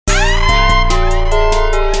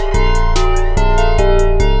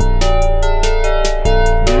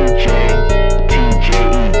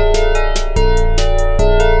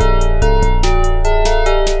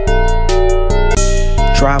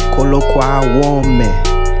Woman.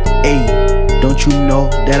 Ayy, don't you know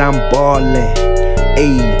that I'm ballin'?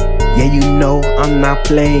 Ayy, yeah, you know I'm not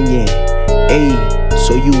playing. Ayy,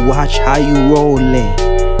 so you watch how you rollin'.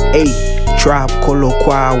 Ayy,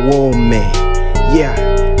 Trapkoloqua Woman. Yeah,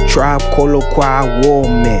 Trapkoloqua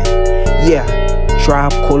Woman. Yeah,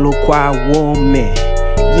 Trapkoloqua Woman.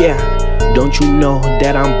 Yeah, don't you know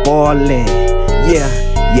that I'm ballin'? Yeah,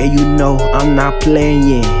 you know I'm not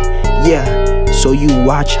playing. Yeah, so you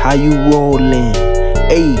watch how you rollin'.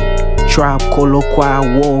 Ayy,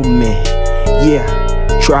 Trapkoloqua Woman. Yeah,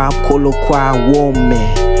 Trapkoloqua Woman.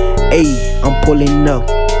 Ayy, I'm pulling up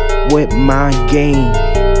with my game.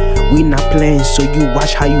 We not playing, so you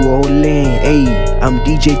watch how you rollin'. Ayy, I'm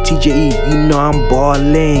DJ TJE, you know I'm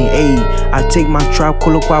ballin'. Ayy, I take my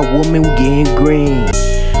Trapkoloqua Woman, we getting green.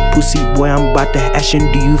 Pussy boy, I'm about to action,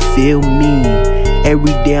 do you feel me?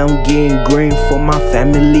 Every day I'm getting green for my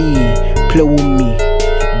family. Play with me,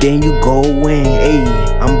 then you go in.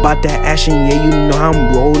 Ayy, I'm about to action, yeah, you know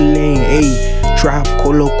I'm rollin'. Ayy,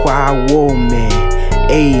 Trapkoloqua Woman.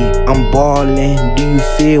 Ayy, I'm ballin', do you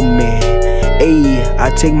feel me? Ayy, I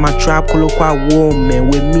take my Trapkoloqua Woman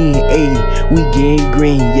with me. Ayy, we getting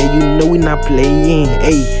green, yeah, you know we not playing.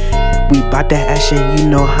 Ayy, we bout to action, you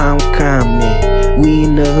know how I'm coming. We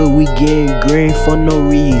in the hood, we getting green for no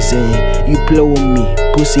reason. You play with me,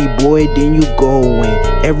 pussy boy, then you going.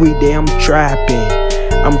 Every day I'm trapping,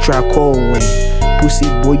 I'm Trapkoloqua. Pussy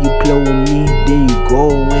boy, you play with me, then you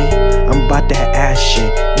going. I'm bout to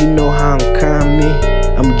action, you know how I'm coming.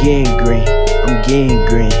 I'm getting green, I'm getting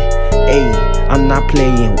green. Ayy, I'm not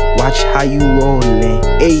playing, watch how you rollin'.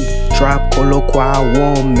 Ayy, Trapkoloqua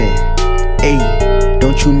Woman. Ayy,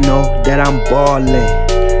 don't you know that I'm ballin'?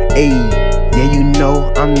 Ayy, yeah, you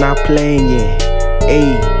know I'm not playing.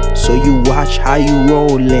 Ayy, so you watch how you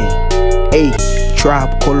rollin'. Ayy,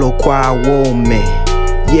 Trapkoloqua Woman.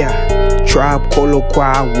 Yeah,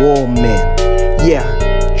 Trapkoloqua Woman. Yeah,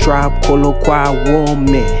 Trapkoloqua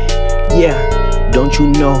Woman. Yeah, don't you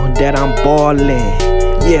know that I'm ballin'?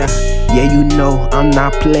 Yeah, you know I'm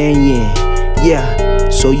not playing. Yeah,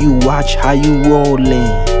 so you watch how you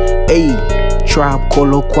rollin'. Ayy,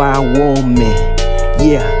 Trapkoloqua Woman.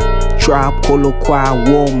 Yeah,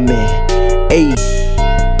 Trapkoloqua Woman. Ayy.